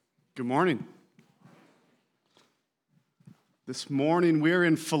Good morning. This morning we're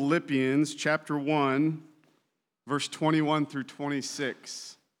in Philippians chapter 1, verse 21 through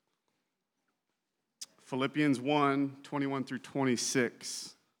 26. Philippians 1, 21 through 26.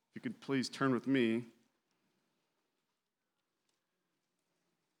 If you could please turn with me.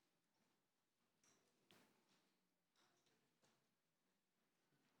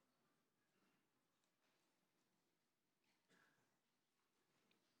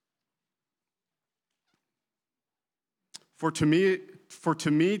 For to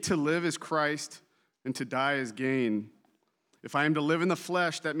me to live is Christ, and to die is gain. If I am to live in the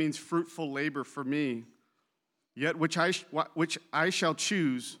flesh, that means fruitful labor for me. Yet which I shall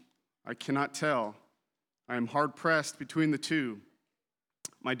choose, I cannot tell. I am hard pressed between the two.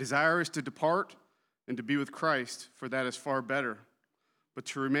 My desire is to depart and to be with Christ, for that is far better. But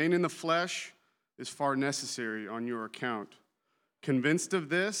to remain in the flesh is far necessary on your account. Convinced of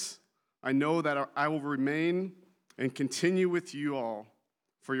this, I know that I will remain and continue with you all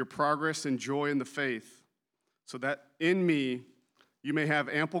for your progress and joy in the faith, so that in me you may have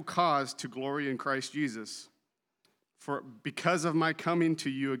ample cause to glory in Christ Jesus. For because of my coming to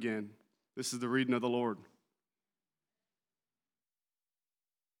you again. This is the reading of the Lord.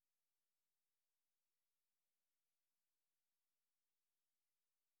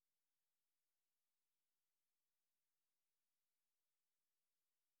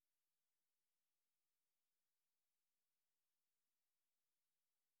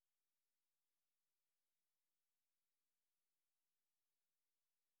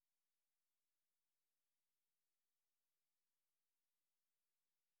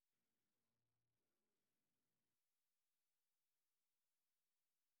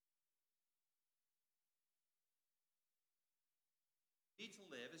 Need to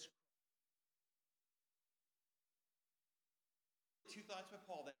live is two thoughts by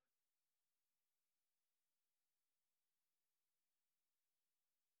Paul that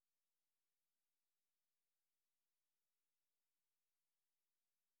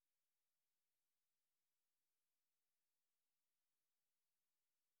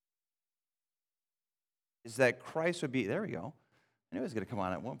is that Christ would be, there we go. I knew it was going to come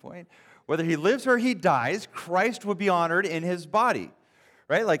on at one point. Whether he lives or he dies, Christ would be honored in his body.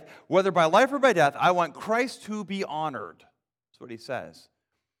 Right? Like, whether by life or by death, I want Christ to be honored. That's what he says.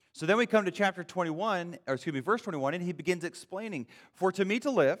 So then we come to chapter 21, verse 21, and he begins explaining, for to me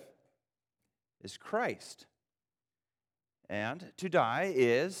to live is Christ, and to die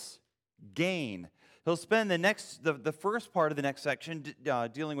is gain. He'll spend the first part of the next section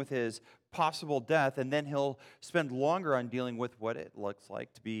dealing with his possible death, and then he'll spend longer on dealing with what it looks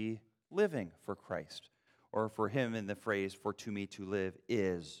like to be living for Christ, or for him in the phrase, for to me to live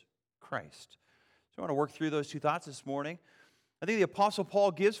is Christ. So I want to work through those two thoughts this morning. I think the Apostle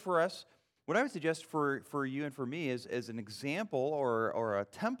Paul gives for us what I would suggest for you and for me is an example or a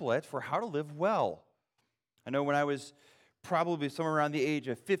template for how to live well. I know when I was probably somewhere around the age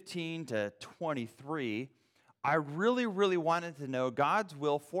of 15 to 23, I really, really wanted to know God's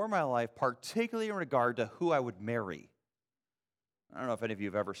will for my life, particularly in regard to who I would marry. I don't know if any of you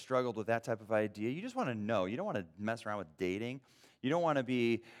have ever struggled with that type of idea. You just want to know. You don't want to mess around with dating. You don't want to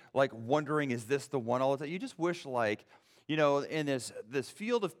be like wondering, is this the one all the time? You just wish in this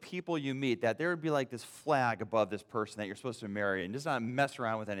field of people you meet, that there would be like this flag above this person that you're supposed to marry and just not mess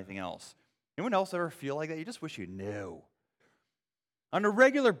around with anything else. Anyone else ever feel like that? You just wish you knew. On a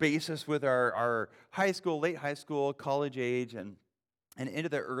regular basis with our high school, late high school, college age, and into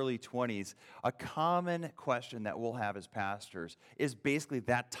the early 20s, a common question that we'll have as pastors is basically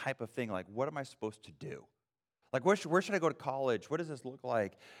that type of thing, like, what am I supposed to do? Like, where should I go to college? What does this look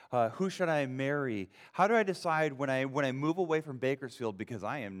like? Who should I marry? How do I decide when I move away from Bakersfield, because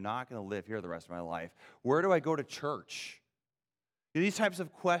I am not going to live here the rest of my life? Where do I go to church? These types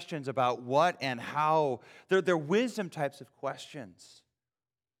of questions about what and how, they're wisdom types of questions.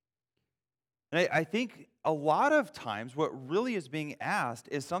 And I think a lot of times what really is being asked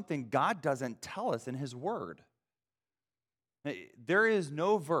is something God doesn't tell us in His Word. There is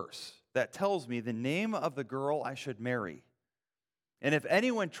no verse that tells me the name of the girl I should marry. And if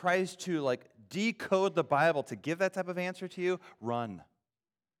anyone tries to decode the Bible to give that type of answer to you, run.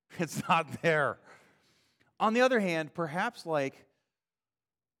 It's not there. On the other hand, perhaps like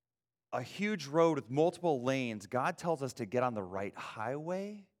a huge road with multiple lanes, God tells us to get on the right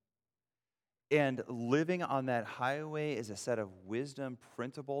highway. And living on that highway is a set of wisdom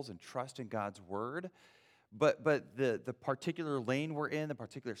principles and trust in God's word. But the particular lane we're in, the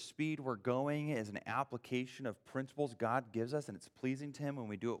particular speed we're going is an application of principles God gives us, and it's pleasing to Him when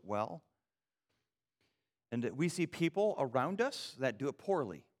we do it well. And we see people around us that do it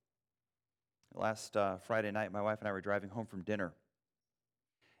poorly. Last Friday night, my wife and I were driving home from dinner,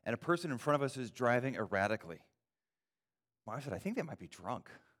 and a person in front of us was driving erratically. My wife said, I think they might be drunk.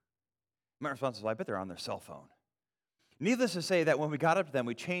 My response was, I bet they're on their cell phone. Needless to say that when we got up to them,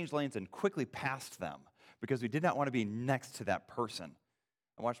 we changed lanes and quickly passed them because we did not want to be next to that person.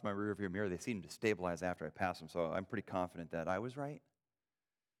 I watched my rearview mirror. They seemed to stabilize after I passed them, so I'm pretty confident that I was right.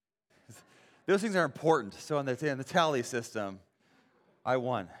 Those things are important. So in the tally system, I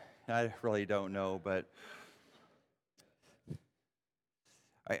won. I really don't know, but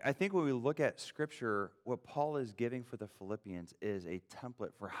I think when we look at Scripture, what Paul is giving for the Philippians is a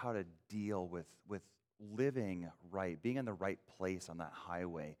template for how to deal with living right, being in the right place on that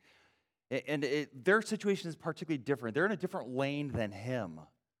highway. And their situation is particularly different. They're in a different lane than him.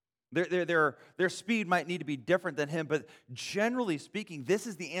 Their speed might need to be different than him, but generally speaking, this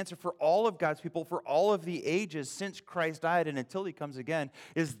is the answer for all of God's people, for all of the ages since Christ died and until he comes again,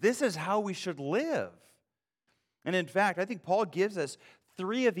 is this is how we should live. And in fact, I think Paul gives us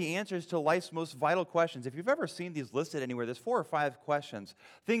 3 of the answers to life's most vital questions. If you've ever seen these listed anywhere, there's 4 or 5 questions.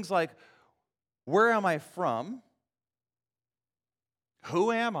 Things like, where am I from?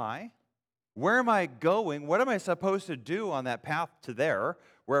 Who am I? Where am I going? What am I supposed to do on that path to there,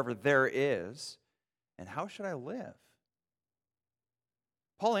 wherever there is? And how should I live?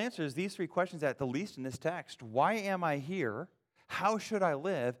 Paul answers these 3 questions at the least in this text. Why am I here? How should I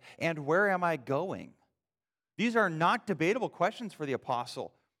live? And where am I going? These are not debatable questions for the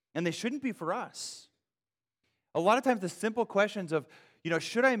apostle, and they shouldn't be for us. A lot of times the simple questions of,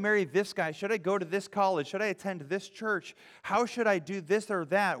 should I marry this guy? Should I go to this college? Should I attend this church? How should I do this or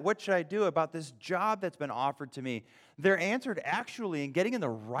that? What should I do about this job that's been offered to me? They're answered actually in getting in the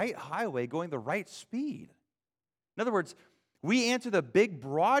right highway, going the right speed. In other words, we answer the big,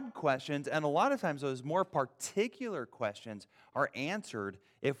 broad questions, and a lot of times those more particular questions are answered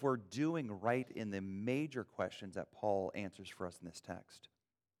if we're doing right in the major questions that Paul answers for us in this text.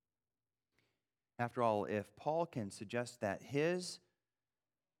 After all, if Paul can suggest that his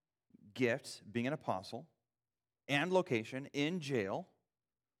gift, being an apostle, and location in jail,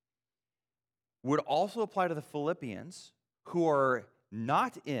 would also apply to the Philippians, who are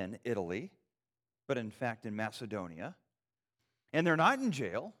not in Italy, but in fact in Macedonia, and they're not in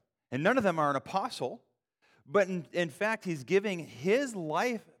jail, and none of them are an apostle, but in fact, he's giving his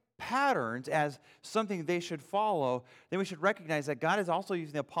life patterns as something they should follow, then we should recognize that God is also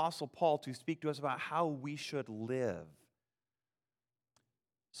using the Apostle Paul to speak to us about how we should live.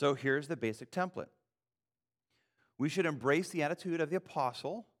 So here's the basic template. We should embrace the attitude of the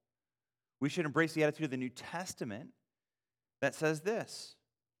apostle. We should embrace the attitude of the New Testament that says this: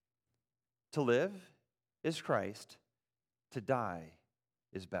 to live is Christ, to die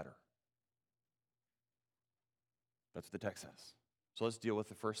is better. That's what the text says. So let's deal with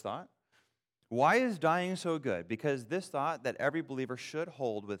the first thought. Why is dying so good? Because this thought that every believer should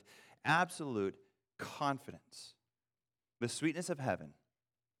hold with absolute confidence. The sweetness of heaven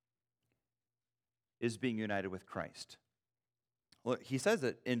is being united with Christ. Look, he says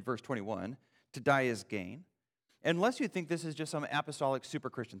it in verse 21, to die is gain. Unless you think this is just some apostolic super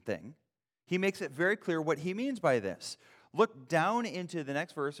Christian thing, he makes it very clear what he means by this. Look down into the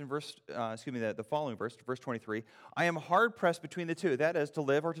next verse, the following verse, verse 23. I am hard pressed between the two, that is, to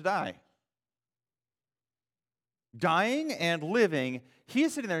live or to die. Dying and living, he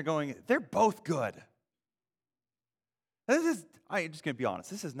is sitting there going, they're both good. I'm just going to be honest,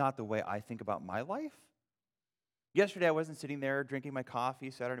 this is not the way I think about my life. Yesterday, I wasn't sitting there drinking my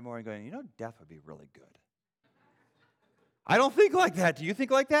coffee Saturday morning going, death would be really good. I don't think like that. Do you think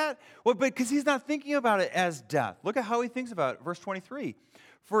like that? Well, because he's not thinking about it as death. Look at how he thinks about it. Verse 23.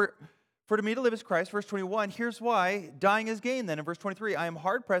 For to me to live is Christ. Verse 21. Here's why. Dying is gain. Then in verse 23, I am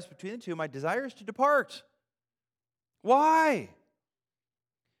hard pressed between the two. My desire is to depart. Why?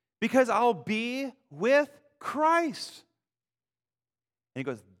 Because I'll be with Christ. And he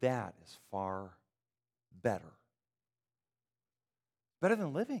goes, that is far better. Better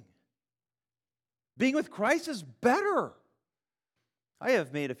than living. Being with Christ is better. I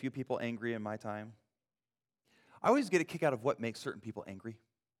have made a few people angry in my time. I always get a kick out of what makes certain people angry.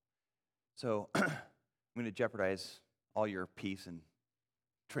 So I'm going to jeopardize all your peace and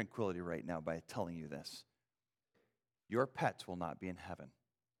tranquility right now by telling you this. Your pets will not be in heaven.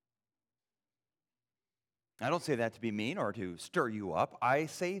 I don't say that to be mean or to stir you up. I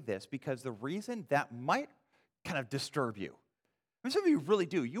say this because the reason that might kind of disturb you. I mean, some of you really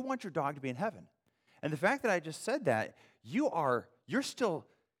do. You want your dog to be in heaven. And the fact that I just said that, you're still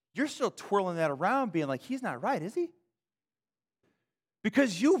twirling that around being like, he's not right, is he?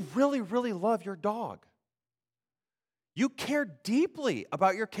 Because you really, really love your dog. You care deeply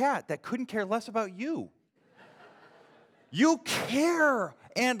about your cat that couldn't care less about you. You care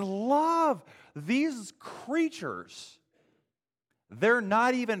and love these creatures. They're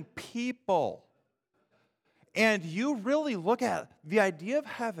not even people. And you really look at the idea of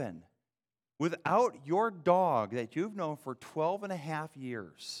heaven without your dog that you've known for 12 and a half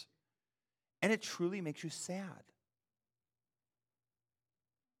years, and it truly makes you sad.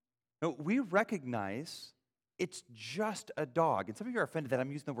 Now, we recognize it's just a dog. And some of you are offended that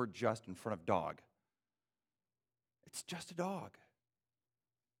I'm using the word just in front of dog. It's just a dog.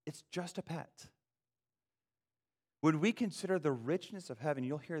 It's just a pet. When we consider the richness of heaven,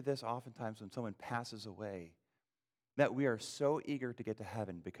 you'll hear this oftentimes when someone passes away, that we are so eager to get to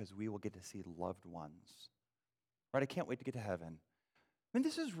heaven because we will get to see loved ones. Right? I can't wait to get to heaven. I mean,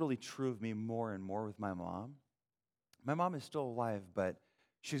 this is really true of me more and more with my mom. My mom is still alive, but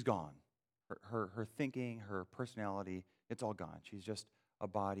she's gone. Her thinking, her personality, it's all gone. She's just a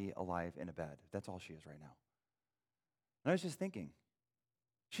body alive in a bed. That's all she is right now. And I was just thinking,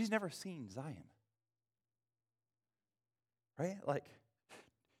 she's never seen Zion. Right? Like,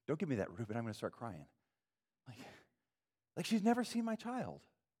 don't give me that, Ruben. I'm going to start crying. Like she's never seen my child.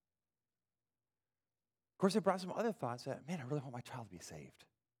 Of course, it brought some other thoughts that, man, I really want my child to be saved.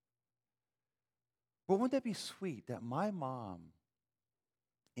 But wouldn't that be sweet that my mom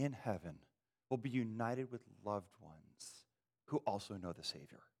in heaven will be united with loved ones who also know the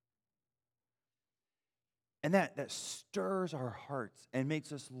Savior? And that stirs our hearts and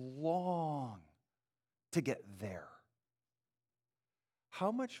makes us long to get there.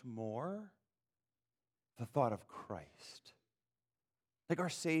 How much more the thought of Christ? Like our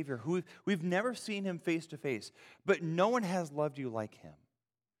Savior, who we've never seen him face to face, but no one has loved you like him.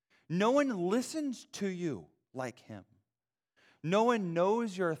 No one listens to you like him. No one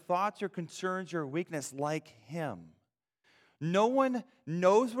knows your thoughts, your concerns, your weakness like him. No one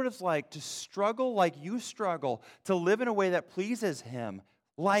knows what it's like to struggle like you struggle, to live in a way that pleases him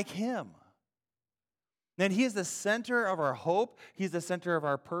like him. And he is the center of our hope. He's the center of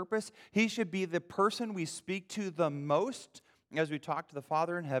our purpose. He should be the person we speak to the most as we talk to the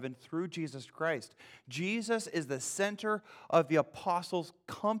Father in heaven through Jesus Christ. Jesus is the center of the apostles'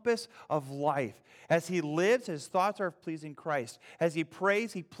 compass of life. As he lives, his thoughts are of pleasing Christ. As he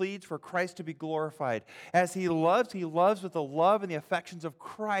prays, he pleads for Christ to be glorified. As he loves with the love and the affections of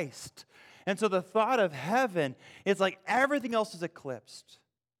Christ. And so the thought of heaven is like everything else is eclipsed.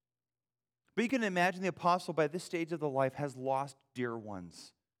 But you can imagine the apostle by this stage of the life has lost dear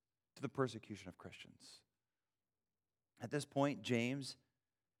ones to the persecution of Christians. At this point, James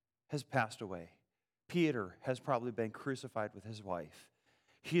has passed away. Peter has probably been crucified with his wife.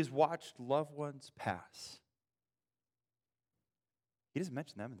 He has watched loved ones pass. He doesn't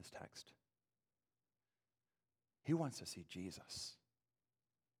mention them in this text. He wants to see Jesus,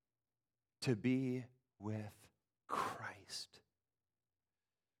 to be with Christ.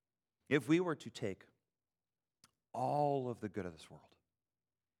 If we were to take all of the good of this world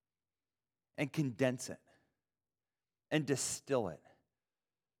and condense it and distill it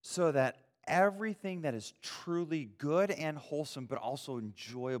so that everything that is truly good and wholesome, but also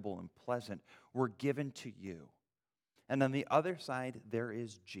enjoyable and pleasant, were given to you. And on the other side, there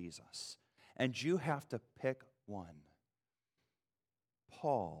is Jesus. And you have to pick one.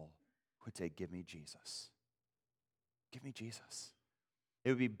 Paul would say, give me Jesus. Give me Jesus. It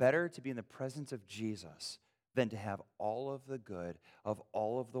would be better to be in the presence of Jesus than to have all of the good of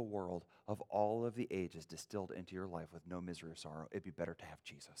all of the world, of all of the ages distilled into your life with no misery or sorrow. It'd be better to have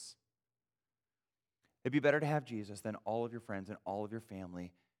Jesus. It'd be better to have Jesus than all of your friends and all of your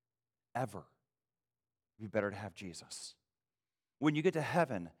family ever. It'd be better to have Jesus. When you get to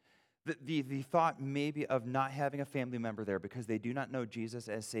heaven, the thought maybe of not having a family member there because they do not know Jesus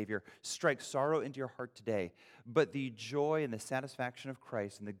as Savior strikes sorrow into your heart today. But the joy and the satisfaction of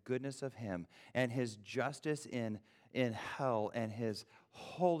Christ and the goodness of him and his justice in hell and his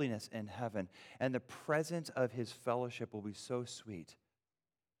holiness in heaven and the presence of his fellowship will be so sweet.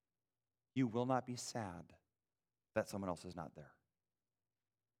 You will not be sad that someone else is not there.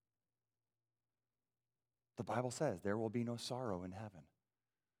 The Bible says there will be no sorrow in heaven.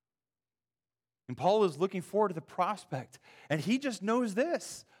 And Paul is looking forward to the prospect, and he just knows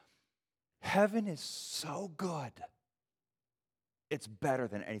this. Heaven is so good. It's better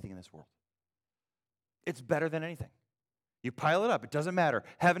than anything in this world. It's better than anything. You pile it up, it doesn't matter.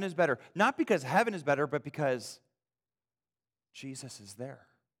 Heaven is better. Not because heaven is better, but because Jesus is there.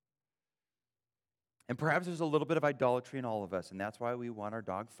 And perhaps there's a little bit of idolatry in all of us, and that's why we want our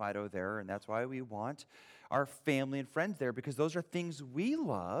dog Fido there, and that's why we want our family and friends there, because those are things we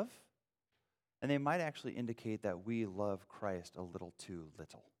love. And they might actually indicate that we love Christ a little too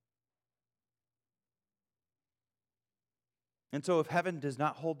little. And so if heaven does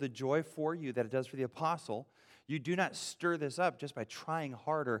not hold the joy for you that it does for the apostle, you do not stir this up just by trying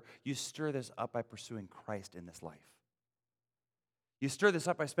harder. You stir this up by pursuing Christ in this life. You stir this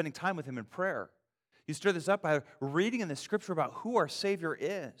up by spending time with him in prayer. You stir this up by reading in the scripture about who our Savior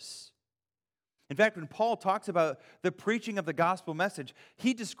is. In fact, when Paul talks about the preaching of the gospel message,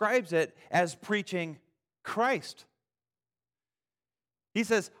 he describes it as preaching Christ. He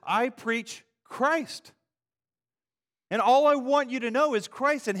says, I preach Christ. And all I want you to know is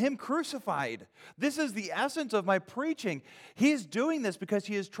Christ and him crucified. This is the essence of my preaching. He is doing this because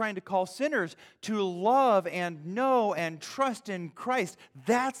he is trying to call sinners to love and know and trust in Christ.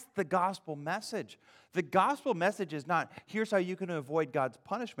 That's the gospel message. The gospel message is not, here's how you can avoid God's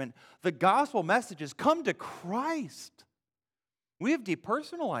punishment. The gospel message is, come to Christ. We have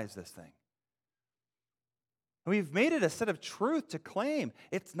depersonalized this thing. We've made it a set of truth to claim.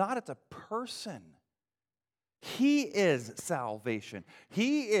 It's not, it's a person. He is salvation.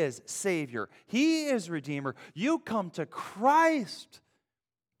 He is Savior. He is Redeemer. You come to Christ.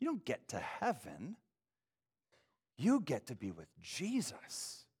 You don't get to heaven. You get to be with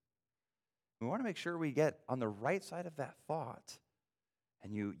Jesus. We want to make sure we get on the right side of that thought.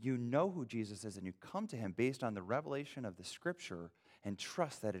 And you know who Jesus is, and you come to him based on the revelation of the Scripture and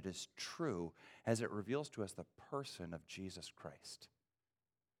trust that it is true as it reveals to us the person of Jesus Christ.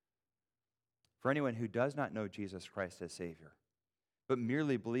 For anyone who does not know Jesus Christ as Savior, but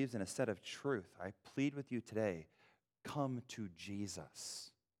merely believes in a set of truth, I plead with you today, come to Jesus.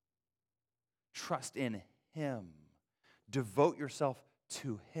 Trust in him. Devote yourself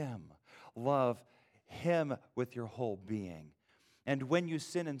to him. Love him with your whole being. And when you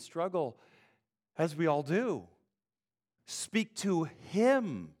sin and struggle, as we all do, speak to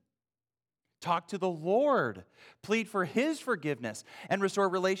him. Talk to the Lord. Plead for his forgiveness and restore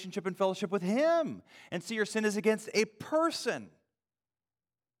relationship and fellowship with him. And see your sin as against a person.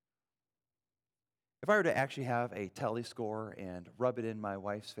 If I were to actually have a tally score and rub it in my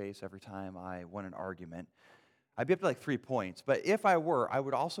wife's face every time I won an argument, I'd be up to like 3 points. But if I were, I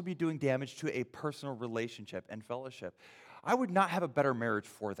would also be doing damage to a personal relationship and fellowship. I would not have a better marriage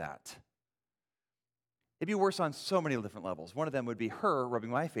for that. It'd be worse on so many different levels. One of them would be her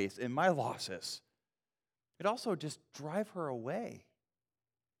rubbing my face in my losses. It'd also just drive her away.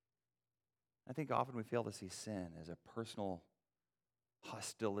 I think often we fail to see sin as a personal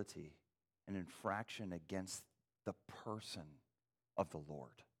hostility, an infraction against the person of the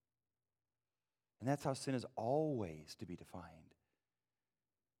Lord. And that's how sin is always to be defined.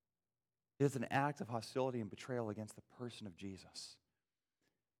 It is an act of hostility and betrayal against the person of Jesus.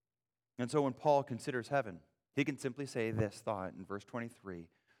 And so when Paul considers heaven, he can simply say this thought in verse 23,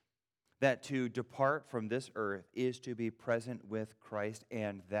 that to depart from this earth is to be present with Christ,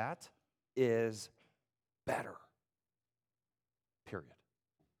 and that is better. Period.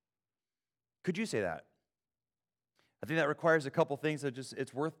 Could you say that? I think that requires a couple things that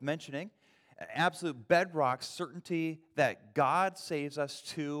it's worth mentioning. Absolute bedrock certainty that God saves us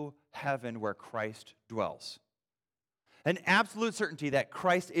to heaven where Christ dwells. An absolute certainty that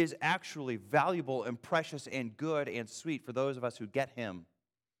Christ is actually valuable and precious and good and sweet for those of us who get him.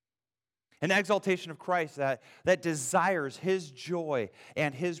 An exaltation of Christ that desires his joy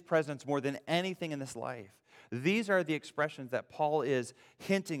and his presence more than anything in this life. These are the expressions that Paul is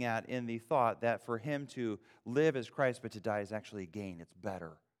hinting at in the thought that for him to live as Christ but to die is actually gain. It's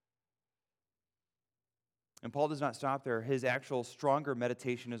better. And Paul does not stop there. His actual stronger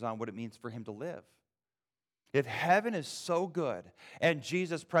meditation is on what it means for him to live. If heaven is so good and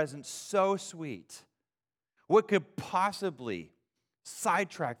Jesus' presence so sweet, what could possibly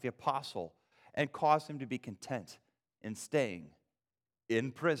sidetrack the apostle and cause him to be content in staying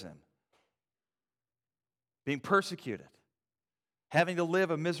in prison, being persecuted, having to live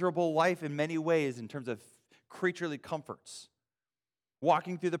a miserable life in many ways in terms of creaturely comforts,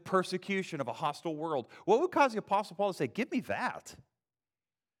 walking through the persecution of a hostile world? What would cause the apostle Paul to say, give me that?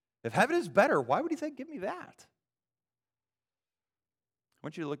 If heaven is better, why would he say, give me that? I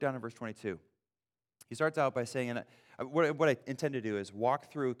want you to look down in verse 22. He starts out by saying, and what I intend to do is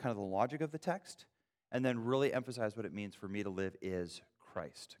walk through kind of the logic of the text and then really emphasize what it means for me to live is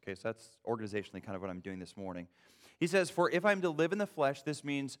Christ. Okay, so that's organizationally kind of what I'm doing this morning. He says, for if I'm to live in the flesh, this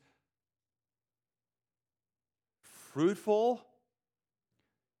means fruitful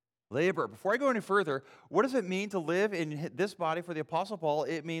labor. Before I go any further, what does it mean to live in this body for the Apostle Paul?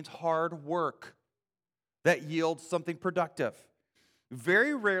 It means hard work that yields something productive.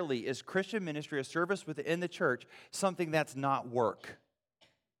 Very rarely is Christian ministry, a service within the church, something that's not work.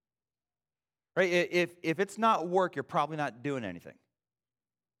 right? If it's not work, you're probably not doing anything.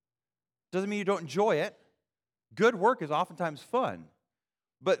 Doesn't mean you don't enjoy it. Good work is oftentimes fun.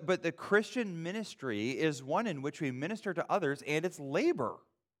 But the Christian ministry is one in which we minister to others, and it's labor.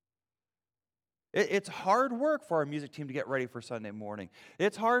 It's hard work for our music team to get ready for Sunday morning.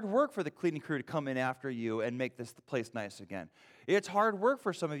 It's hard work for the cleaning crew to come in after you and make this place nice again. It's hard work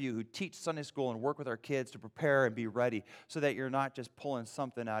for some of you who teach Sunday school and work with our kids to prepare and be ready so that you're not just pulling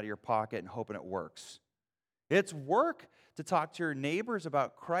something out of your pocket and hoping it works. It's work to talk to your neighbors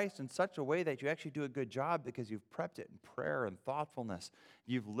about Christ in such a way that you actually do a good job because you've prepped it in prayer and thoughtfulness.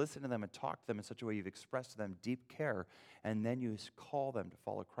 You've listened to them and talked to them in such a way you've expressed to them deep care, and then you call them to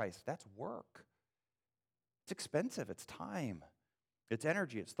follow Christ. That's work. It's expensive. It's time. It's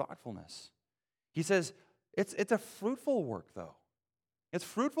energy. It's thoughtfulness. He says it's a fruitful work, though. It's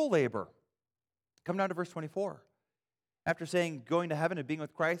fruitful labor. Come down to verse 24. After saying going to heaven and being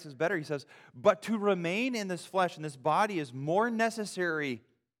with Christ is better, he says, but to remain in this flesh and this body is more necessary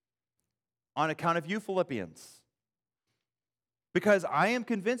on account of you, Philippians. Because I am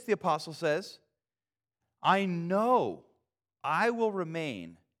convinced, the apostle says, I know I will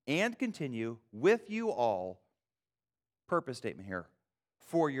remain and continue with you all, purpose statement here,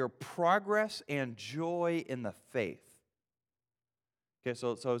 for your progress and joy in the faith. Okay,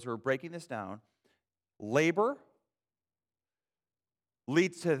 so as we're breaking this down, labor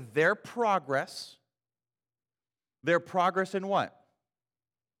leads to their progress. Their progress in what?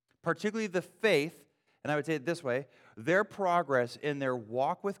 Particularly the faith, and I would say it this way, their progress in their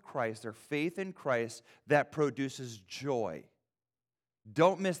walk with Christ, their faith in Christ, that produces joy.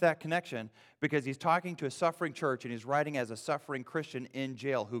 Don't miss that connection, because he's talking to a suffering church and he's writing as a suffering Christian in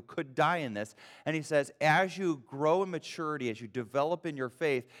jail who could die in this. And he says, as you grow in maturity, as you develop in your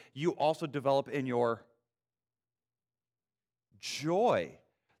faith, you also develop in your joy.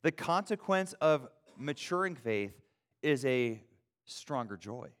 The consequence of maturing faith is a stronger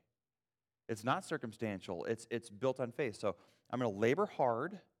joy. It's not circumstantial. It's built on faith. So I'm going to labor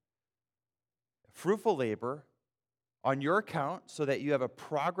hard, fruitful labor, on your account so that you have a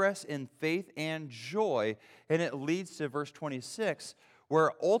progress in faith and joy. And it leads to verse 26,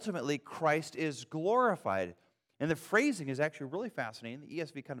 where ultimately Christ is glorified. And the phrasing is actually really fascinating. The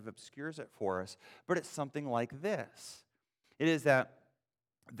ESV kind of obscures it for us, but it's something like this. It is that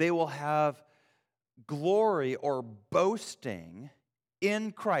they will have glory or boasting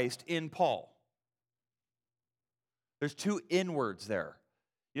in Christ, in Paul. There's two in words there.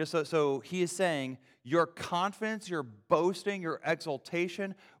 So he is saying, your confidence, your boasting, your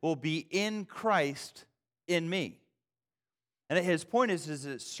exaltation will be in Christ, in me. And his point is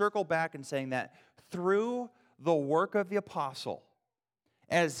to circle back and saying that through the work of the apostle,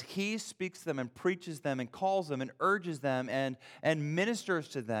 as he speaks to them and preaches them and calls them and urges them and ministers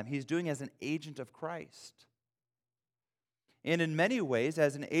to them, he's doing as an agent of Christ. And in many ways,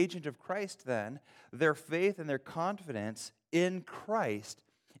 as an agent of Christ then, their faith and their confidence in Christ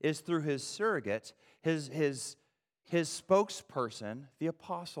is through his surrogate, his spokesperson, the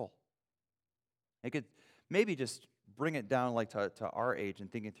apostle. I could maybe just bring it down like to our age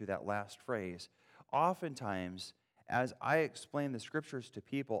and thinking through that last phrase. Oftentimes, as I explain the scriptures to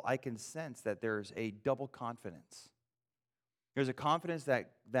people, I can sense that there's a double confidence. There's a confidence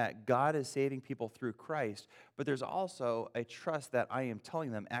that God is saving people through Christ, but there's also a trust that I am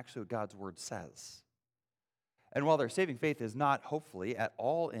telling them actually what God's word says. And while their saving faith is not, hopefully, at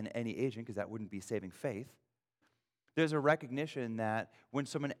all in any agent, because that wouldn't be saving faith, there's a recognition that when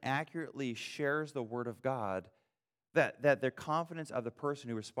someone accurately shares the word of God, that their confidence of the person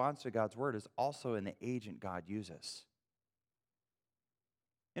who responds to God's word is also in the agent God uses.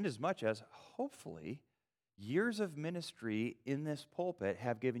 Inasmuch as, hopefully, years of ministry in this pulpit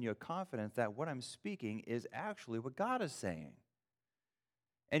have given you a confidence that what I'm speaking is actually what God is saying.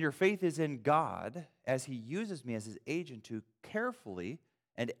 And your faith is in God as he uses me as his agent to carefully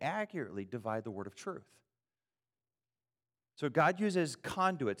and accurately divide the word of truth. So God uses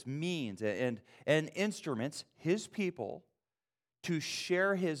conduits, means, and instruments, his people, to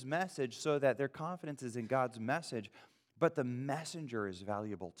share his message so that their confidence is in God's message, but the messenger is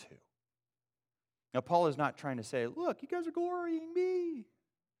valuable too. Now, Paul is not trying to say, look, you guys are glorying me.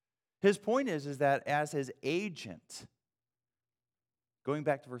 His point is that as his agent, going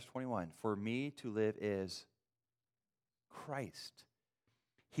back to verse 21, for me to live is Christ.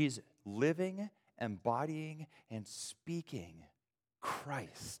 He's living, embodying, and speaking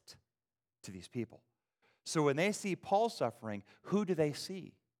Christ to these people. So when they see Paul suffering, who do they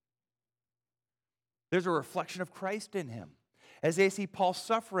see? There's a reflection of Christ in him. As they see Paul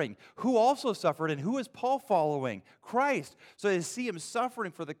suffering, who also suffered, and who is Paul following? Christ. So they see him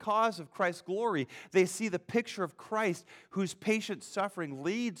suffering for the cause of Christ's glory. They see the picture of Christ whose patient suffering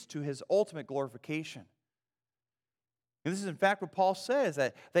leads to his ultimate glorification. And this is in fact what Paul says,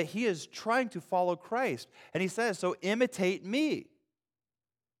 that he is trying to follow Christ. And he says, so imitate me.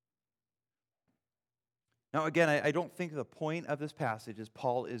 Now again, I don't think the point of this passage is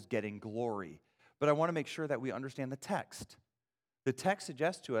Paul is getting glory. But I want to make sure that we understand the text. The text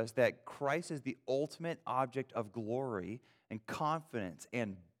suggests to us that Christ is the ultimate object of glory and confidence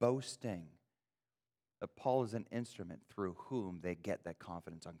and boasting. That Paul is an instrument through whom they get that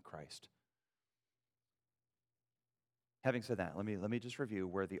confidence on Christ. Having said that, let me just review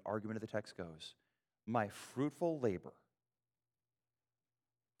where the argument of the text goes. My fruitful labor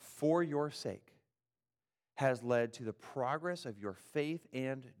for your sake has led to the progress of your faith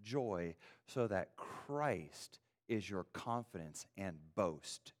and joy, so that Christ is your confidence and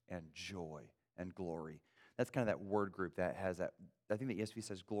boast and joy and glory. That's kind of that word group that has that. I think the ESV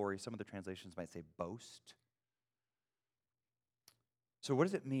says glory. Some of the translations might say boast. So what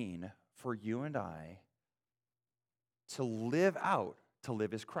does it mean for you and I to live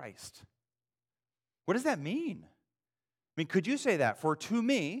as Christ? What does that mean? I mean, could you say that? For to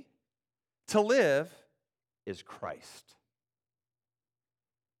me, to live is Christ.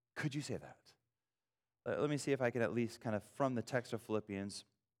 Could you say that? Let me see if I can at least kind of from the text of Philippians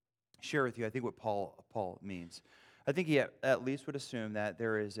share with you, I think, what Paul means. I think he at least would assume that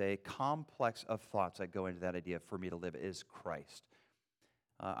there is a complex of thoughts that go into that idea for me to live is Christ.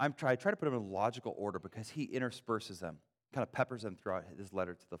 I try to put them in logical order because he intersperses them, kind of peppers them throughout his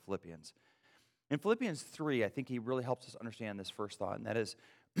letter to the Philippians. In Philippians 3, I think he really helps us understand this first thought, and that is,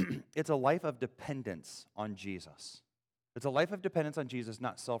 it's a life of dependence on Jesus. It's a life of dependence on Jesus,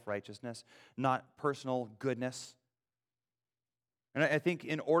 not self-righteousness, not personal goodness. And I think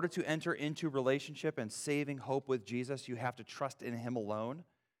in order to enter into relationship and saving hope with Jesus, you have to trust in him alone.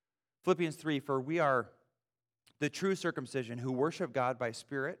 Philippians 3, for we are the true circumcision who worship God by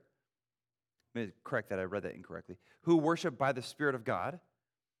Spirit. Let me correct that, I read that incorrectly. Who worship by the Spirit of God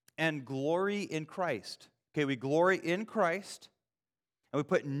and glory in Christ. Okay, we glory in Christ and we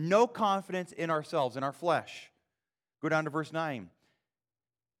put no confidence in ourselves, in our flesh. Go down to verse 9.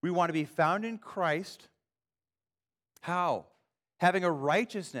 We want to be found in Christ. How? Having a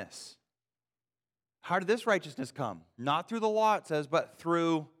righteousness. How did this righteousness come? Not through the law, it says, but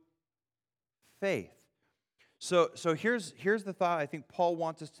through faith. So here's the thought I think Paul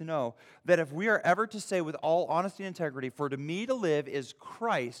wants us to know, that if we are ever to say with all honesty and integrity, for to me to live is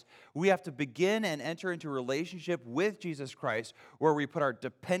Christ, we have to begin and enter into a relationship with Jesus Christ where we put our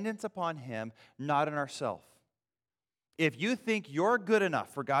dependence upon him, not in ourselves. If you think you're good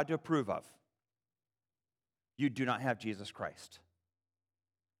enough for God to approve of, you do not have Jesus Christ.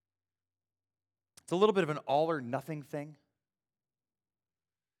 It's a little bit of an all or nothing thing.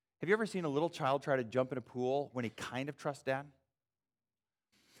 Have you ever seen a little child try to jump in a pool when he kind of trusts dad?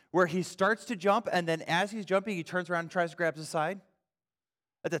 Where he starts to jump, and then as he's jumping, he turns around and tries to grab his side?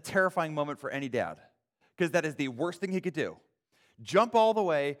 That's a terrifying moment for any dad, because that is the worst thing he could do. Jump all the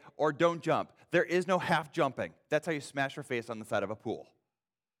way or don't jump. There is no half jumping. That's how you smash your face on the side of a pool.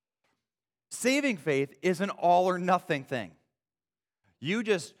 Saving faith is an all or nothing thing. You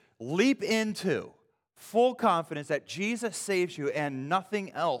just leap into full confidence that Jesus saves you and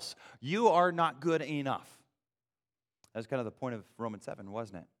nothing else. You are not good enough. That's kind of the point of Romans 7,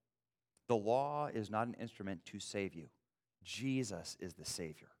 wasn't it? The law is not an instrument to save you. Jesus is the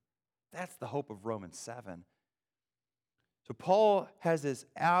Savior. That's the hope of Romans 7. So Paul has this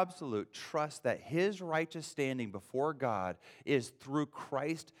absolute trust that his righteous standing before God is through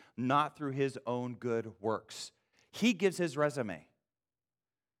Christ, not through his own good works. He gives his resume.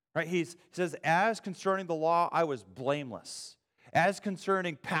 Right? He says, as concerning the law, I was blameless. As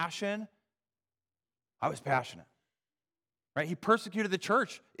concerning passion, I was passionate. Right? He persecuted the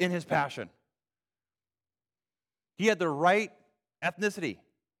church in his passion. He had the right ethnicity,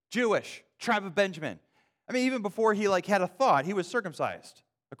 Jewish, tribe of Benjamin. I mean, even before he had a thought, he was circumcised.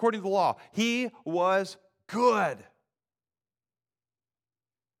 According to the law, he was good.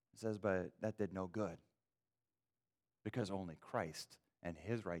 It says, but that did no good, because only Christ and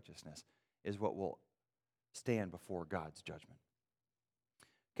his righteousness is what will stand before God's judgment.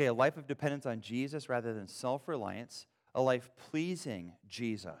 Okay, a life of dependence on Jesus rather than self-reliance, a life pleasing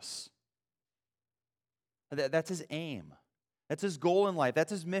Jesus. That's his aim. That's his goal in life.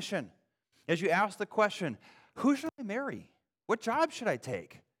 That's his mission. As you ask the question, who should I marry? What job should I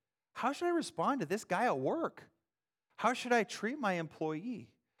take? How should I respond to this guy at work? How should I treat my employee?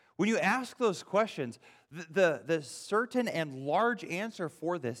 When you ask those questions, the certain and large answer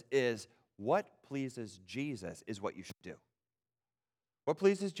for this is what pleases Jesus is what you should do. What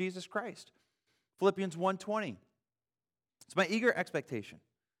pleases Jesus Christ? Philippians 1:20. It's my eager expectation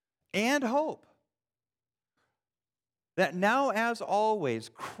and hope that now, as always,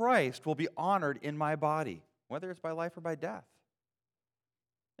 Christ will be honored in my body, whether it's by life or by death.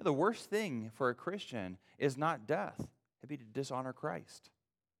 The worst thing for a Christian is not death. It'd be to dishonor Christ.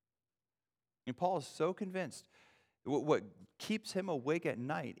 And Paul is so convinced what keeps him awake at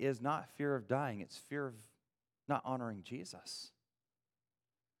night is not fear of dying, it's fear of not honoring Jesus.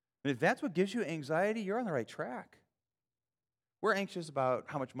 And if that's what gives you anxiety, you're on the right track. We're anxious about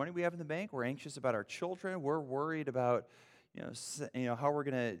how much money we have in the bank. We're anxious about our children. We're worried about how we're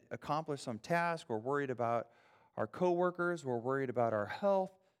going to accomplish some task. We're worried about our coworkers. We're worried about our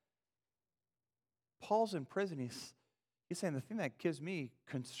health. Paul's in prison. He's saying the thing that gives me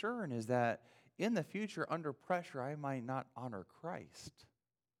concern is that in the future, under pressure, I might not honor Christ.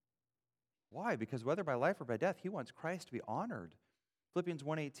 Why? Because whether by life or by death, he wants Christ to be honored. Philippians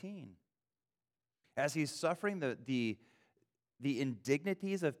 1:18. As he's suffering the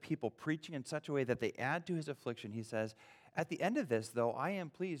indignities of people preaching in such a way that they add to his affliction, he says, at the end of this, though, I am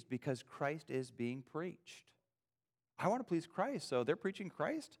pleased because Christ is being preached. I want to please Christ, so they're preaching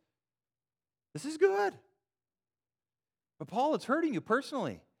Christ. This is good. But Paul, it's hurting you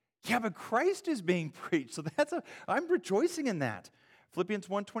personally. Yeah, but Christ is being preached, so I'm rejoicing in that. Philippians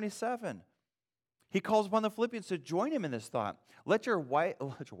 1:27. He calls upon the Philippians to join him in this thought. Let your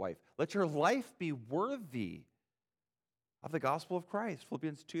life be worthy of the gospel of Christ.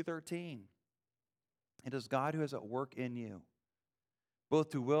 Philippians 2:13. It is God who is at work in you,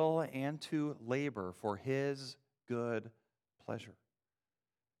 both to will and to labor for his good pleasure.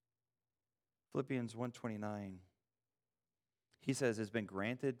 Philippians 1:29. He says it's been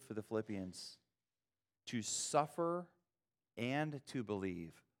granted for the Philippians to suffer and to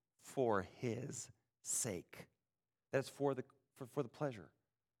believe for his sake. That's for the pleasure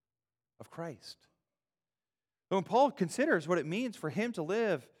of Christ. When Paul considers what it means for him to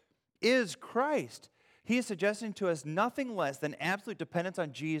live is Christ, he is suggesting to us nothing less than absolute dependence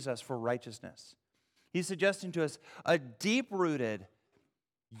on Jesus for righteousness. He's suggesting to us a deep-rooted,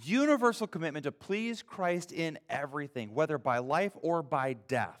 universal commitment to please Christ in everything, whether by life or by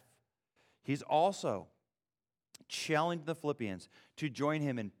death. He's also challenging the Philippians to join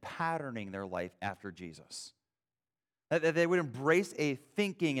him in patterning their life after Jesus. That they would embrace a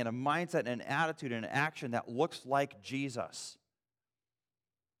thinking and a mindset and an attitude and an action that looks like Jesus.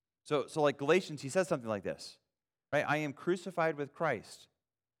 So like Galatians, he says something like this, right? I am crucified with Christ.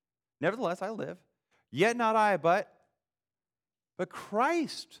 Nevertheless, I live. Yet not I, but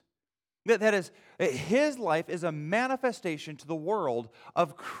Christ. That is, his life is a manifestation to the world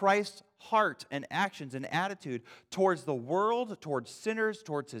of Christ's heart and actions and attitude towards the world, towards sinners,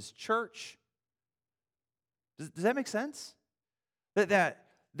 towards his church. Does that make sense?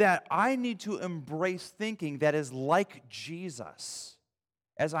 That I need to embrace thinking that is like Jesus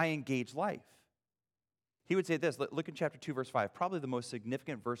as I engage life. He would say this, look in chapter 2, verse 5, probably the most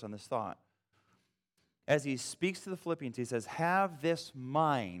significant verse on this thought. As he speaks to the Philippians, he says, have this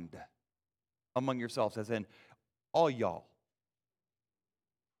mind among yourselves, as in all y'all.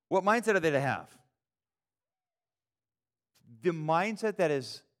 What mindset are they to have? The mindset that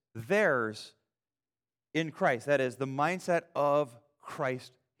is theirs in Christ. That is the mindset of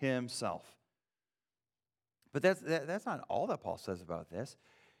Christ himself. But that's not all that Paul says about this.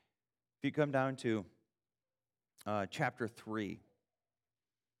 If you come down to chapter 3,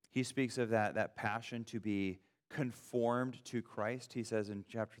 he speaks of that passion to be conformed to Christ. He says in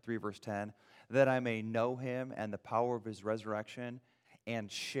chapter 3, verse 10, that I may know him and the power of his resurrection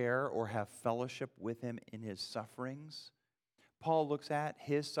and share or have fellowship with him in his sufferings. Paul looks at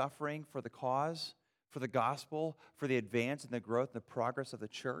his suffering for the cause, for the gospel, for the advance and the growth and the progress of the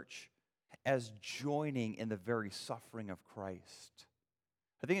church as joining in the very suffering of Christ.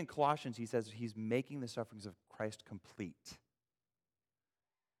 I think in Colossians he says he's making the sufferings of Christ complete.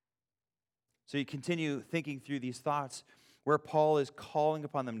 So you continue thinking through these thoughts where Paul is calling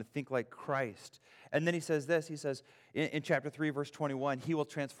upon them to think like Christ. And then he says this, he says in chapter 3, verse 21, he will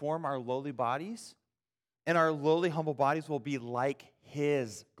transform our lowly bodies, and our lowly, humble bodies will be like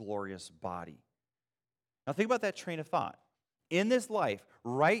his glorious body. Now think about that train of thought. In this life,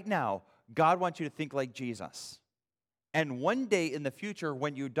 right now, God wants you to think like Jesus. And one day in the future,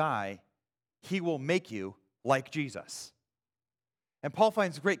 when you die, he will make you like Jesus. And Paul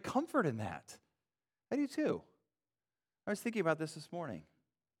finds great comfort in that. I do too. I was thinking about this morning.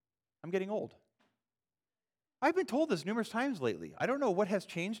 I'm getting old. I've been told this numerous times lately. I don't know what has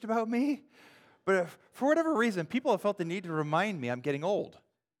changed about me, but for whatever reason, people have felt the need to remind me I'm getting old.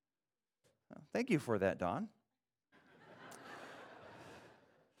 Thank you for that, Don.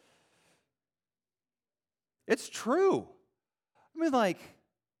 It's true. I mean, like,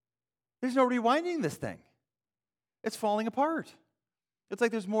 there's no rewinding this thing. It's falling apart. It's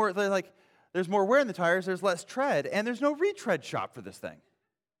like there's more wear in the tires, there's less tread, and there's no retread shop for this thing.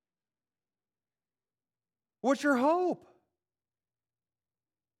 What's your hope?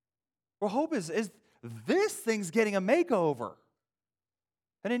 Well, hope is this thing's getting a makeover,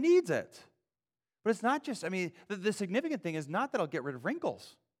 and it needs it. But it's not just, the significant thing is not that I'll get rid of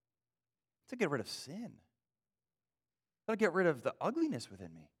wrinkles. It's to get rid of sin. I'll get rid of the ugliness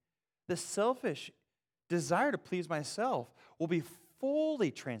within me. The selfish desire to please myself will be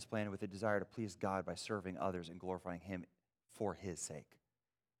fully transplanted with the desire to please God by serving others and glorifying Him for His sake.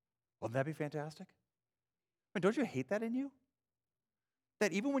 Wouldn't that be fantastic? Don't you hate that in you?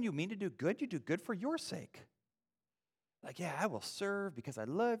 That even when you mean to do good, you do good for your sake. Like, yeah, I will serve because I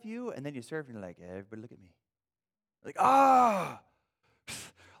love you. And then you serve and you're like, yeah, everybody look at me. Like,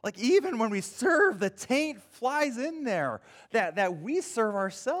 like even when we serve, the taint flies in there that we serve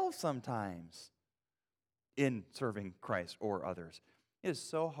ourselves sometimes in serving Christ or others. It is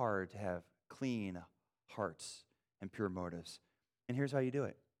so hard to have clean hearts and pure motives. And here's how you do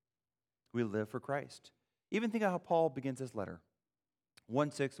it. We live for Christ. Even think of how Paul begins his letter.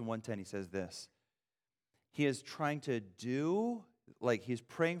 1:6 and 1:10, he says this. He is trying to do, like he's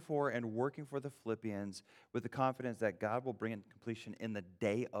praying for and working for the Philippians with the confidence that God will bring it to completion in the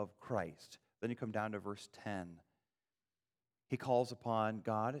day of Christ. Then you come down to verse 10. He calls upon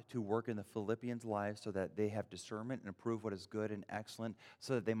God to work in the Philippians' lives so that they have discernment and approve what is good and excellent,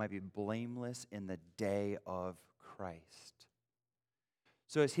 so that they might be blameless in the day of Christ.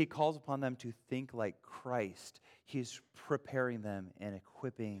 So as he calls upon them to think like Christ, he's preparing them and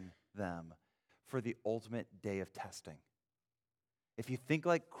equipping them for the ultimate day of testing. If you think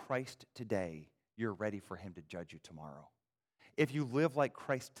like Christ today, you're ready for him to judge you tomorrow. If you live like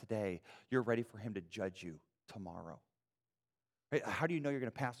Christ today, you're ready for him to judge you tomorrow. Right? How do you know you're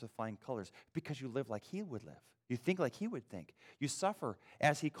going to pass with flying colors? Because you live like he would live. You think like he would think. You suffer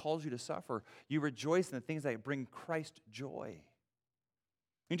as he calls you to suffer. You rejoice in the things that bring Christ joy.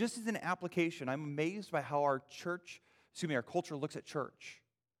 And just as an application, I'm amazed by how our culture looks at church.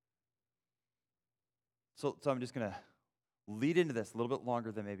 So I'm just going to lead into this a little bit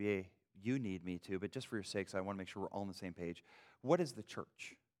longer than maybe you need me to, but just for your sakes, I want to make sure we're all on the same page. What is the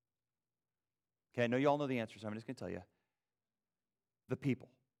church? Okay, I know you all know the answer, so I'm just going to tell you. The people.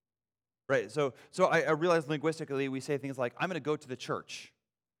 Right, so I realize linguistically we say things like, I'm going to go to the church.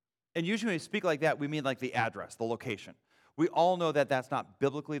 And usually when we speak like that, we mean like the address, the location. We all know that that's not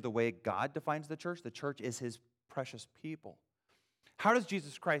biblically the way God defines the church. The church is his precious people. How does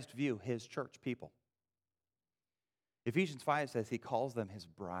Jesus Christ view his church people? Ephesians 5 says he calls them his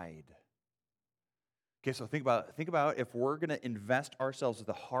bride. Okay, so think about if we're going to invest ourselves with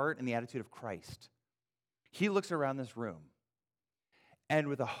the heart and the attitude of Christ. He looks around this room and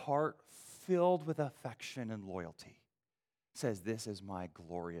with a heart filled with affection and loyalty says, this is my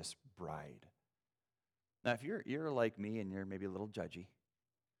glorious bride. Now, if you're like me and you're maybe a little judgy,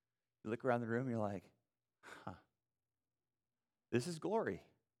 you look around the room and you're like, this is glory.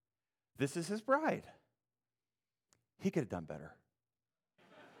 This is his bride. He could have done better.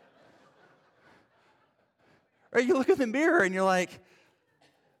 Or you look in the mirror and you're like,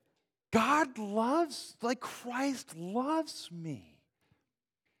 God loves, like Christ loves me.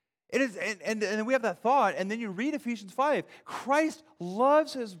 It is, and we have that thought, and then you read Ephesians 5. Christ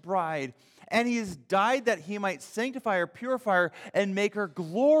loves his bride, and he has died that he might sanctify her, purify her, and make her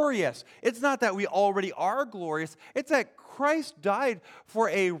glorious. It's not that we already are glorious. It's that Christ died for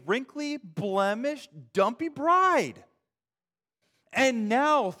a wrinkly, blemished, dumpy bride. And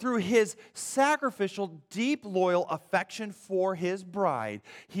now, through his sacrificial, deep, loyal affection for his bride,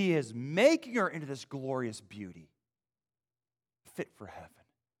 he is making her into this glorious beauty, fit for heaven.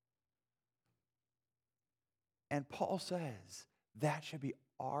 And Paul says that should be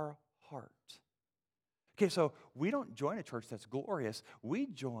our heart. Okay, so we don't join a church that's glorious. We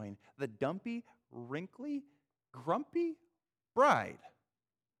join the dumpy, wrinkly, grumpy bride.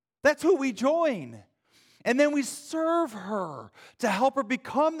 That's who we join. And then we serve her to help her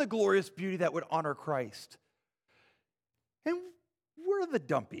become the glorious beauty that would honor Christ. And we're the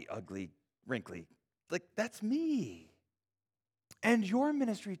dumpy, ugly, wrinkly. Like, that's me. And your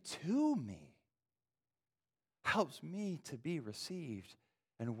ministry to me helps me to be received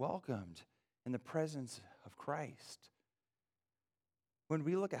and welcomed in the presence of Christ. when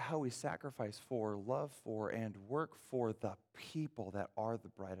we look at how we sacrifice for, love for, and work for the people that are the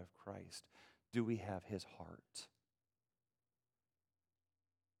bride of Christ, do we have his heart?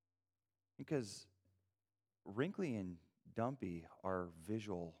 Because wrinkly and dumpy are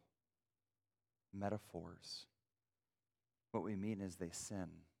visual metaphors. What we mean is they sin.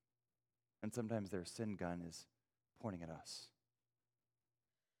 And sometimes their sin gun is pointing at us.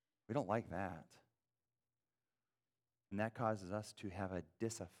 We don't like that. And that causes us to have a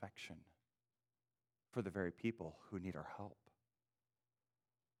disaffection for the very people who need our help.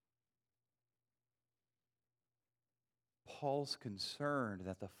 Paul's concerned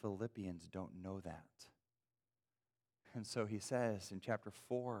that the Philippians don't know that. And so he says in chapter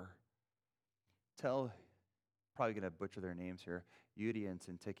 4, probably going to butcher their names here, Euodia and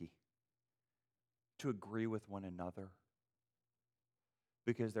Syntyche, to agree with one another,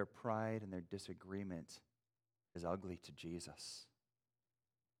 because their pride and their disagreement is ugly to Jesus.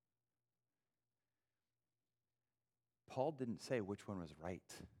 Paul didn't say which one was right.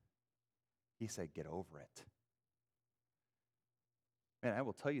 He said, get over it. Man, I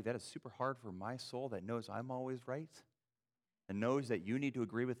will tell you, that is super hard for my soul that knows I'm always right and knows that you need to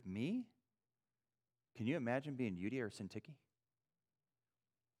agree with me. Can you imagine being Euodia or Syntyche?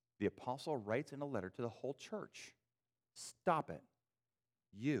 The apostle writes in a letter to the whole church, stop it.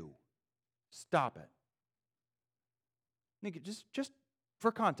 You, stop it. Just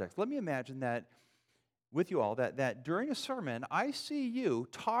for context, let me imagine that with you all, that during a sermon, I see you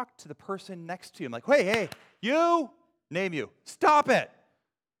talk to the person next to you. I'm like, hey, you, name you, stop it.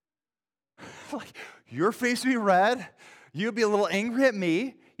 Like, your face would be red. You'd be a little angry at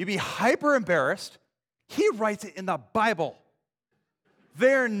me. You'd be hyper embarrassed. He writes it in the Bible.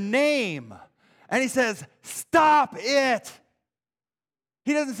 Their name. And he says, stop it.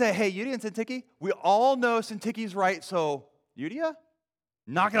 He doesn't say, hey, Euodia and Syntyche, we all know Syntyche's right, so Euodia,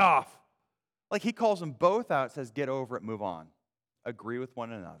 knock it off. Like, he calls them both out, says, get over it, move on. Agree with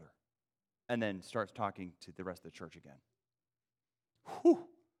one another. And then starts talking to the rest of the church again. Whew.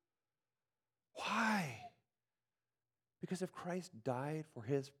 Why? Because if Christ died for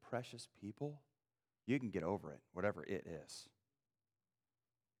his precious people, you can get over it, whatever it is.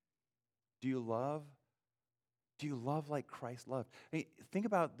 Do you love like Christ loved? I mean, think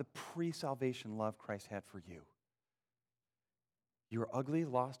about the pre-salvation love Christ had for you. You were ugly,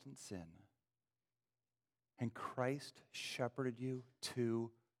 lost in sin. And Christ shepherded you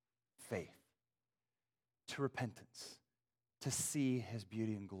to faith, to repentance, to see his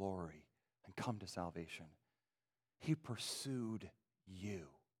beauty and glory and come to salvation. He pursued you.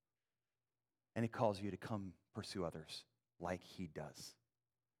 And he calls you to come pursue others like he does.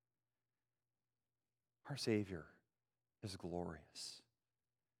 Our Savior is glorious.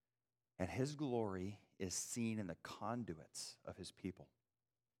 And his glory is seen in the conduits of his people.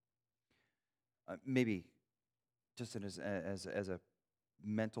 Maybe just as a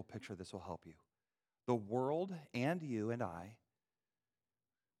mental picture, this will help you. The world and you and I,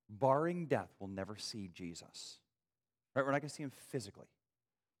 barring death, will never see Jesus. Right? We're not going to see him physically.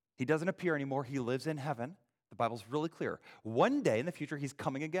 He doesn't appear anymore. He lives in heaven. The Bible's really clear. One day in the future, he's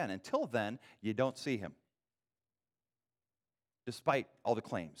coming again. Until then, you don't see him, despite all the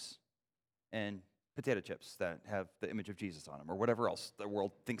claims and potato chips that have the image of Jesus on them or whatever else the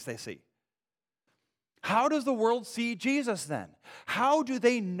world thinks they see. How does the world see Jesus then? How do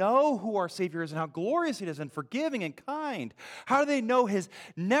they know who our Savior is and how glorious he is and forgiving and kind? How do they know his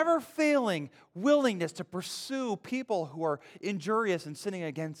never-failing willingness to pursue people who are injurious and sinning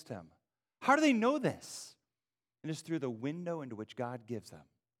against him? How do they know this? And it's through the window into which God gives them.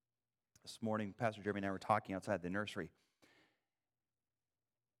 This morning, Pastor Jeremy and I were talking outside the nursery.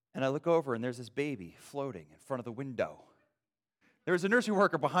 And I look over, and there's this baby floating in front of the window. There's a nursery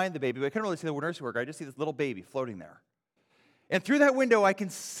worker behind the baby, but I can't really see the nursery worker. I just see this little baby floating there. And through that window, I can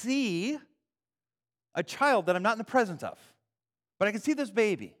see a child that I'm not in the presence of. But I can see this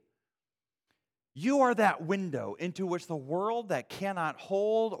baby. You are that window into which the world that cannot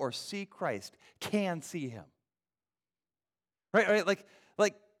hold or see Christ can see him. Right? Like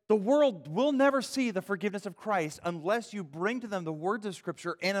the world will never see the forgiveness of Christ unless you bring to them the words of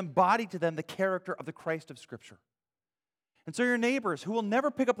Scripture and embody to them the character of the Christ of Scripture. And so your neighbors, who will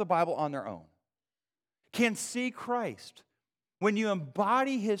never pick up the Bible on their own, can see Christ when you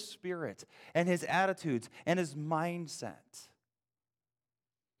embody his spirit and his attitudes and his mindset.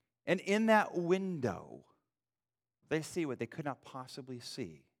 And in that window, they see what they could not possibly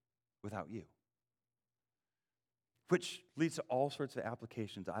see without you. Which leads to all sorts of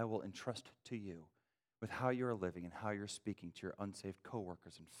applications I will entrust to you with how you're living and how you're speaking to your unsaved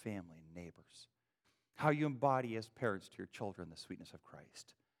coworkers and family and neighbors. how you embody as parents to your children the sweetness of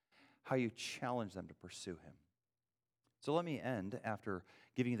Christ, how you challenge them to pursue him. So let me end after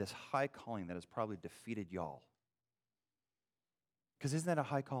giving you this high calling that has probably defeated y'all. Because isn't that a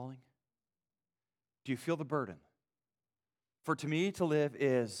high calling? Do you feel the burden? For to me to live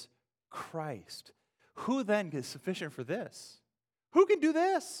is Christ. Who then is sufficient for this? Who can do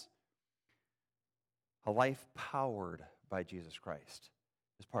this? A life powered by Jesus Christ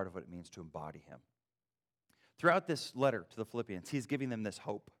is part of what it means to embody him. Throughout this letter to the Philippians, he's giving them this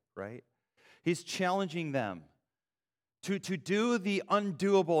hope, right? He's challenging them to do the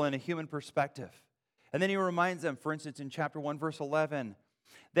undoable in a human perspective. And then he reminds them, for instance, in chapter 1, verse 11,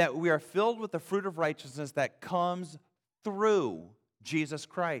 that we are filled with the fruit of righteousness that comes through Jesus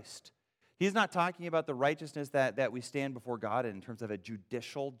Christ. He's not talking about the righteousness that we stand before God in terms of a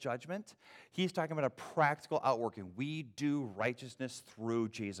judicial judgment. He's talking about a practical outworking. We do righteousness through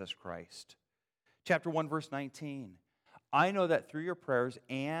Jesus Christ. Chapter 1, verse 19. I know that through your prayers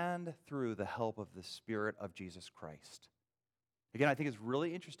and through the help of the Spirit of Jesus Christ. Again, I think it's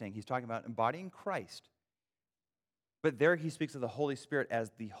really interesting. He's talking about embodying Christ. But there he speaks of the Holy Spirit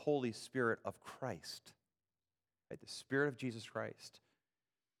as the Holy Spirit of Christ. Right? The Spirit of Jesus Christ.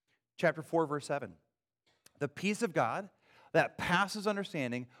 Chapter 4, verse 7. The peace of God that passes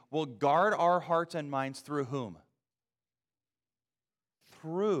understanding will guard our hearts and minds through whom?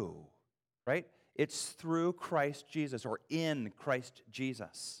 Through, right? It's through Christ Jesus or in Christ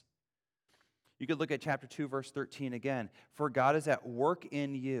Jesus. You could look at chapter 2, verse 13 again. For God is at work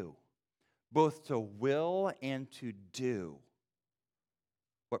in you, both to will and to do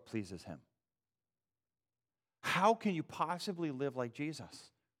what pleases him. How can you possibly live like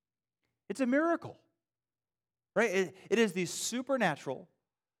Jesus? It's a miracle, right? It is the supernatural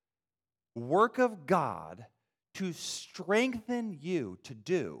work of God to strengthen you to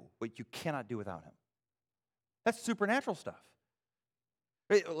do what you cannot do without him. That's supernatural stuff.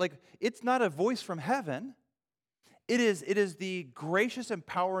 Like, it's not a voice from heaven. It is the gracious,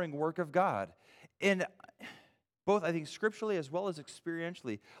 empowering work of God. And both, I think, scripturally as well as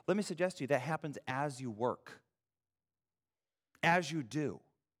experientially, let me suggest to you that happens as you work, as you do.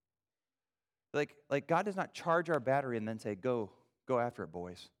 Like God does not charge our battery and then say, go after it,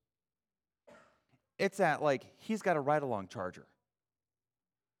 boys. It's that, like, he's got a ride-along charger.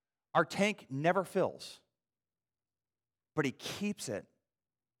 Our tank never fills, but he keeps it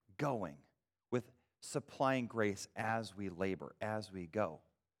going with supplying grace as we labor, as we go.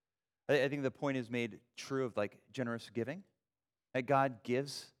 I think the point is made true of, like, generous giving, that God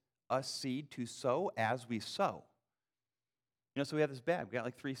gives us seed to sow as we sow. You know, so we have this bag. We got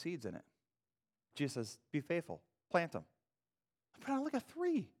like 3 seeds in it. Jesus says, be faithful. Plant them. But I look at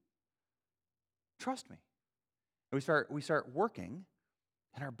 3. Trust me. And we start working,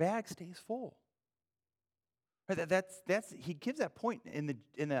 and our bag stays full. Right? That's he gives that point in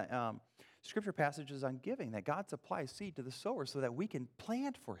the scripture passages on giving, that God supplies seed to the sower so that we can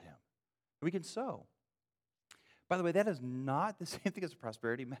plant for him. We can sow. By the way, that is not the same thing as a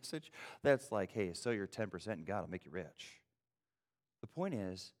prosperity message. That's like, hey, sow your 10% and God will make you rich. The point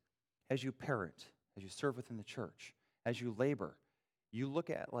is, as you parent, as you serve within the church, as you labor, you look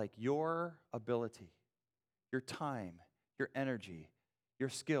at, like, your ability, your time, your energy, your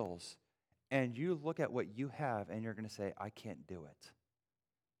skills, and you look at what you have and you're going to say, I can't do it.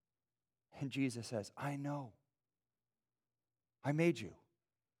 And Jesus says, I know. I made you.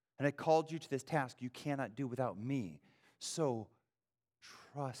 And I called you to this task you cannot do without me. So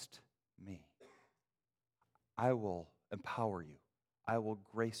trust me. I will empower you. I will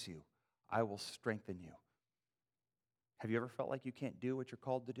grace you. I will strengthen you. Have you ever felt like you can't do what you're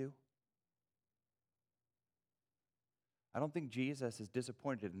called to do? I don't think Jesus is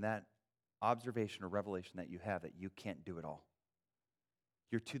disappointed in that observation or revelation that you have that you can't do it all.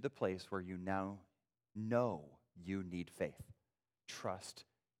 You're to the place where you now know you need faith. Trust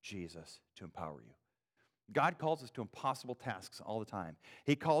Jesus to empower you. God calls us to impossible tasks all the time.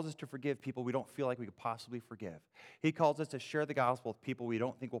 He calls us to forgive people we don't feel like we could possibly forgive. He calls us to share the gospel with people we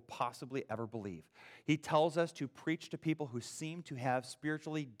don't think will possibly ever believe. He tells us to preach to people who seem to have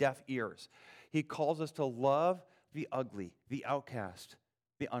spiritually deaf ears. He calls us to love the ugly, the outcast,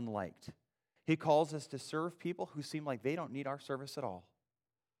 the unliked. He calls us to serve people who seem like they don't need our service at all.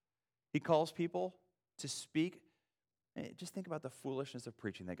 He calls people to speak. Just think about the foolishness of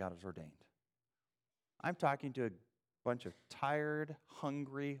preaching that God has ordained. I'm talking to a bunch of tired,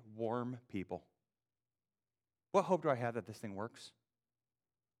 hungry, warm people. What hope do I have that this thing works?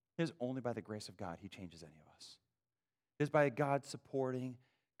 It is only by the grace of God he changes any of us. It is by God supporting,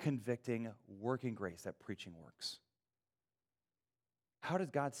 convicting, working grace that preaching works. How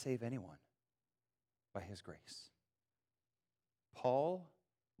does God save anyone? by his grace. Paul,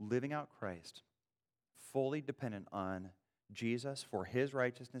 living out Christ, fully dependent on Jesus for his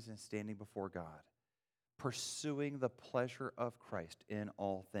righteousness and standing before God, pursuing the pleasure of Christ in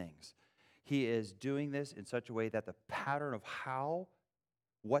all things. He is doing this in such a way that the pattern of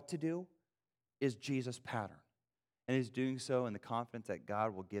what to do, is Jesus' pattern. And he's doing so in the confidence that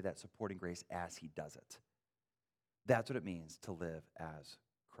God will give that supporting grace as he does it. That's what it means to live as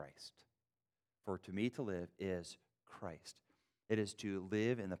Christ. For to me to live is Christ. It is to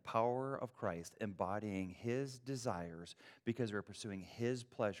live in the power of Christ, embodying his desires because we're pursuing his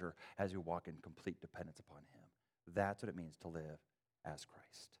pleasure as we walk in complete dependence upon him. That's what it means to live as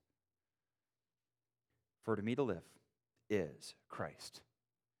Christ. For to me to live is Christ,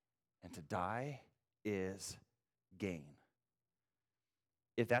 and to die is gain.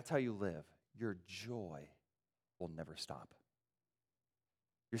 If that's how you live, your joy will never stop.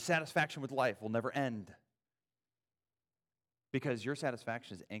 Your satisfaction with life will never end, because your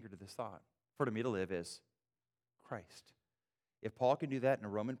satisfaction is anchored to this thought. For to me to live is Christ. If Paul can do that in a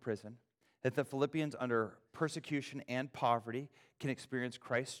Roman prison, if the Philippians under persecution and poverty can experience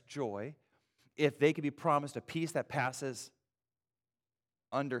Christ's joy, if they can be promised a peace that passes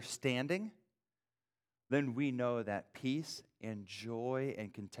understanding, then we know that peace and joy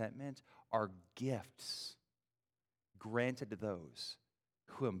and contentment are gifts granted to those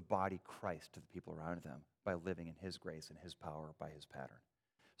who embody Christ to the people around them by living in his grace and his power by his pattern.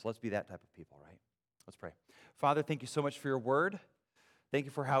 So let's be that type of people, right? Let's pray. Father, thank you so much for your word. Thank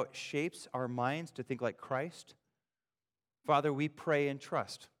you for how it shapes our minds to think like Christ. Father, we pray and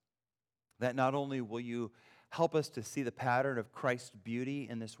trust that not only will you help us to see the pattern of Christ's beauty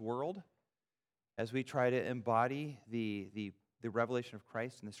in this world as we try to embody the revelation of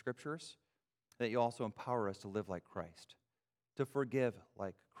Christ in the Scriptures, that you also empower us to live like Christ, to forgive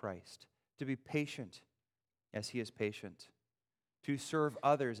like Christ, to be patient as he is patient, to serve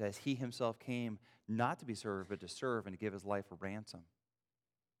others as he himself came not to be served, but to serve and to give his life a ransom.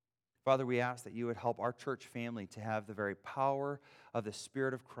 Father, we ask that you would help our church family to have the very power of the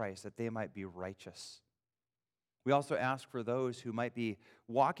Spirit of Christ, that they might be righteous. We also ask for those who might be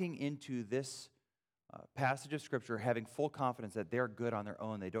walking into this passage of Scripture having full confidence that they're good on their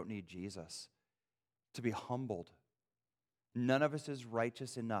own, they don't need Jesus, to be humbled. None of us is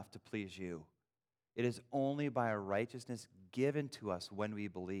righteous enough to please you. It is only by a righteousness given to us when we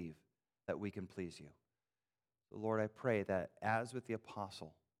believe that we can please you. So Lord, I pray that as with the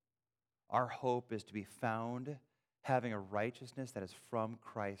apostle, our hope is to be found having a righteousness that is from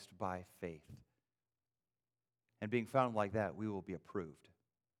Christ by faith. And being found like that, we will be approved.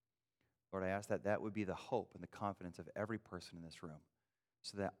 Lord, I ask that that would be the hope and the confidence of every person in this room,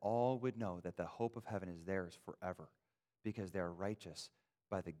 so that all would know that the hope of heaven is theirs forever, because they are righteous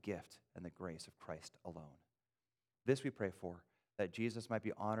by the gift and the grace of Christ alone. This we pray for, that Jesus might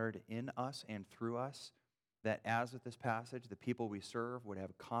be honored in us and through us, that as with this passage, the people we serve would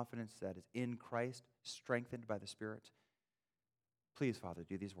have confidence that is in Christ, strengthened by the Spirit. Please, Father,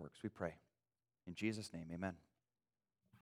 do these works, we pray. In Jesus' name, amen.